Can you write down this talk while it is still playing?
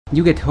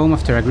You get home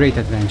after a great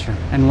adventure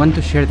and want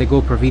to share the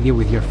GoPro video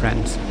with your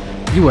friends.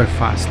 You are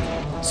fast,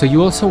 so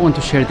you also want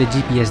to share the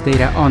GPS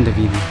data on the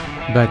video.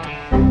 But,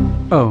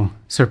 oh,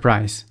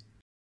 surprise.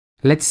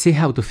 Let's see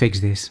how to fix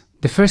this.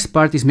 The first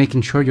part is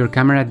making sure your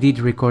camera did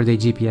record a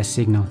GPS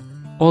signal.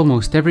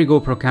 Almost every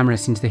GoPro camera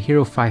since the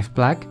HERO5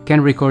 Black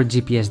can record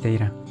GPS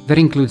data. That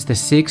includes the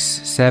 6,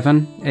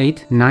 7,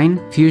 8,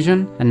 9,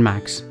 Fusion and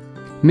Max.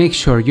 Make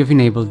sure you've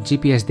enabled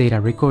GPS data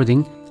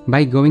recording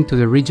by going to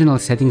the regional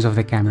settings of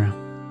the camera.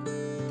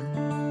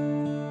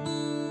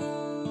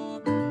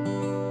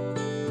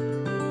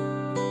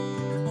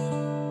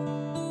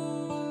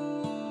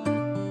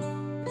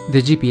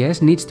 The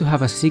GPS needs to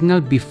have a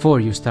signal before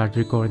you start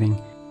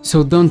recording,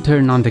 so don't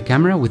turn on the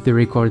camera with the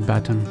record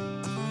button.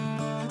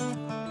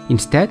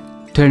 Instead,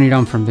 turn it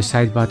on from the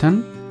side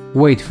button,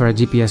 wait for a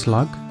GPS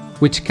log,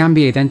 which can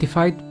be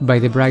identified by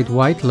the bright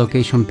white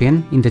location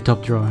pin in the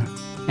top drawer,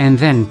 and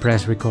then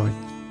press record.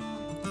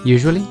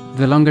 Usually,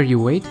 the longer you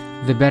wait,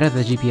 the better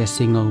the GPS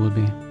signal will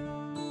be.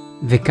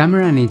 The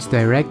camera needs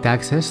direct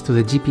access to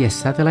the GPS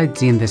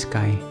satellites in the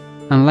sky.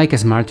 Unlike a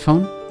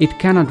smartphone, it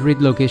cannot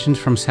read locations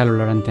from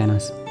cellular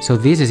antennas, so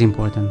this is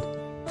important.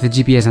 The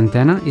GPS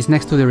antenna is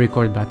next to the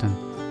record button,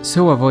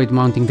 so avoid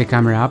mounting the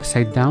camera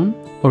upside down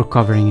or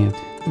covering it.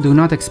 Do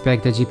not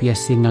expect a GPS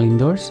signal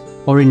indoors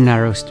or in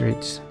narrow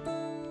streets.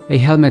 A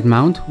helmet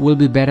mount will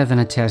be better than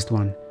a chest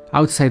one,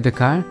 outside the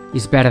car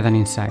is better than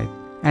inside,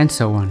 and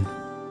so on.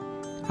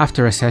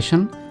 After a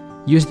session,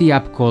 use the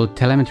app called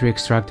Telemetry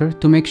Extractor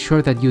to make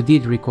sure that you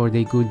did record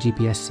a good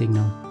GPS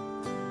signal.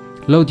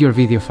 Load your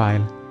video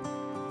file.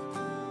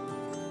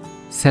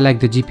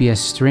 Select the GPS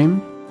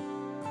stream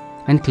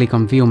and click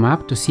on View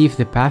Map to see if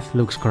the path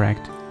looks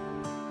correct.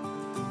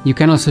 You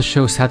can also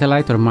show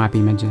satellite or map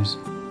images.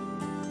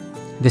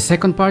 The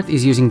second part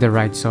is using the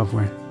right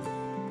software.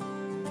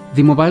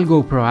 The mobile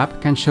GoPro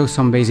app can show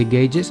some basic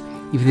gauges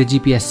if the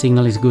GPS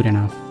signal is good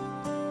enough.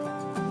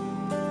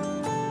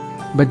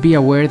 But be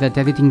aware that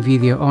editing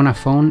video on a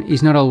phone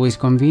is not always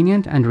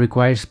convenient and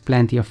requires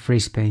plenty of free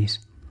space.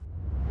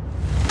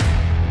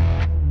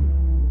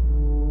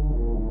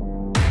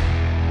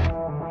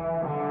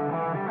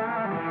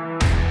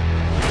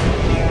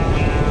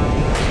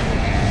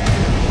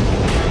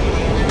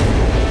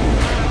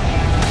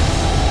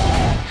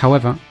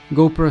 However,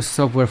 GoPro's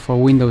software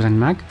for Windows and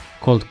Mac,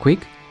 called Quick,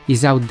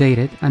 is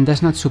outdated and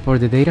does not support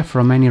the data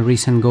from any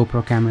recent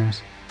GoPro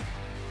cameras.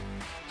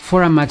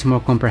 For a much more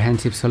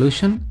comprehensive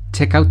solution,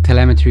 check out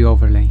Telemetry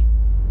Overlay.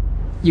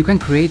 You can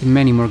create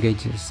many more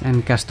gauges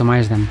and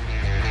customize them.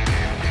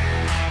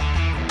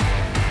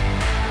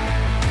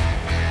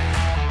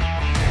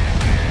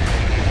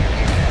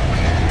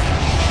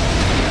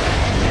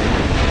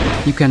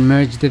 You can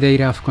merge the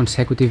data of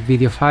consecutive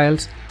video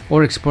files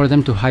or export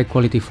them to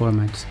high-quality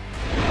formats.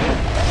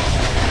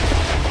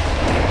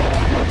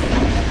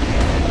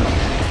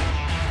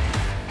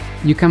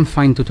 You can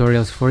find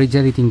tutorials for each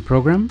editing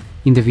program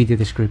in the video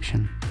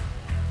description.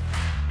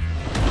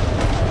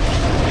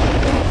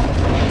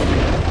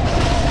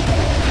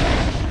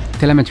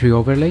 Telemetry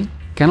Overlay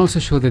can also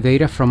show the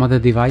data from other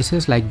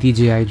devices like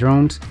DJI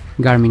drones,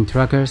 Garmin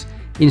trackers,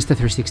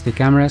 Insta360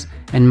 cameras,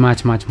 and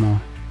much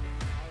more.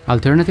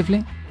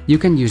 Alternatively, you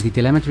can use the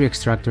Telemetry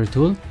Extractor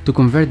tool to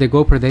convert the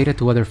GoPro data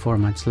to other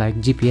formats like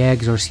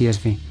JPEGs or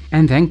CSV,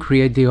 and then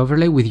create the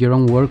overlay with your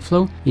own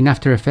workflow in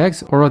After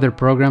Effects or other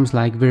programs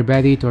like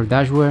VirbEdit or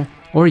Dashware,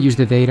 or use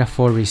the data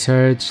for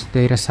research,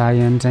 data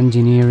science,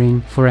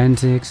 engineering,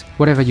 forensics,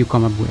 whatever you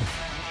come up with.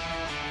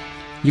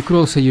 You could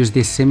also use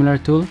this similar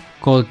tool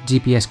called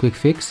GPS Quick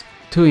Fix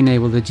to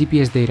enable the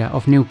GPS data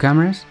of new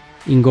cameras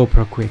in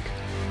GoPro Quick.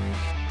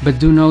 But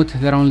do note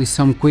that only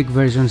some Quick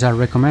versions are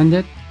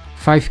recommended,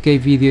 5K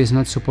video is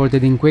not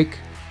supported in Quick,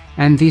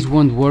 and this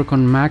won't work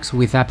on Macs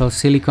with Apple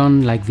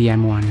Silicon like the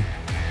M1.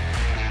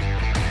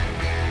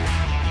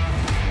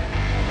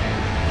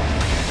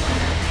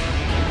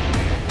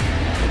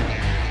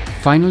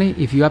 Finally,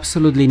 if you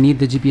absolutely need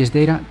the GPS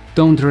data,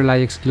 don't rely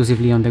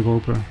exclusively on the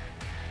GoPro.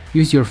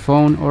 Use your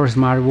phone or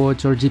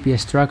smartwatch or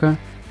GPS tracker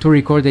to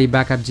record a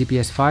backup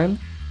GPS file,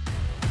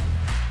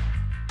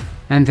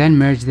 and then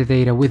merge the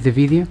data with the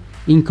video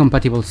in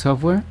compatible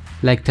software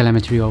like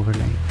Telemetry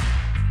Overlay.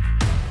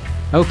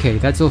 Okay,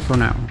 that's all for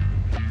now.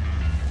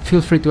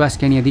 Feel free to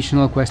ask any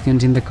additional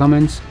questions in the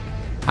comments.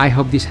 I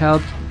hope this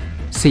helped.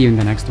 See you in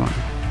the next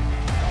one.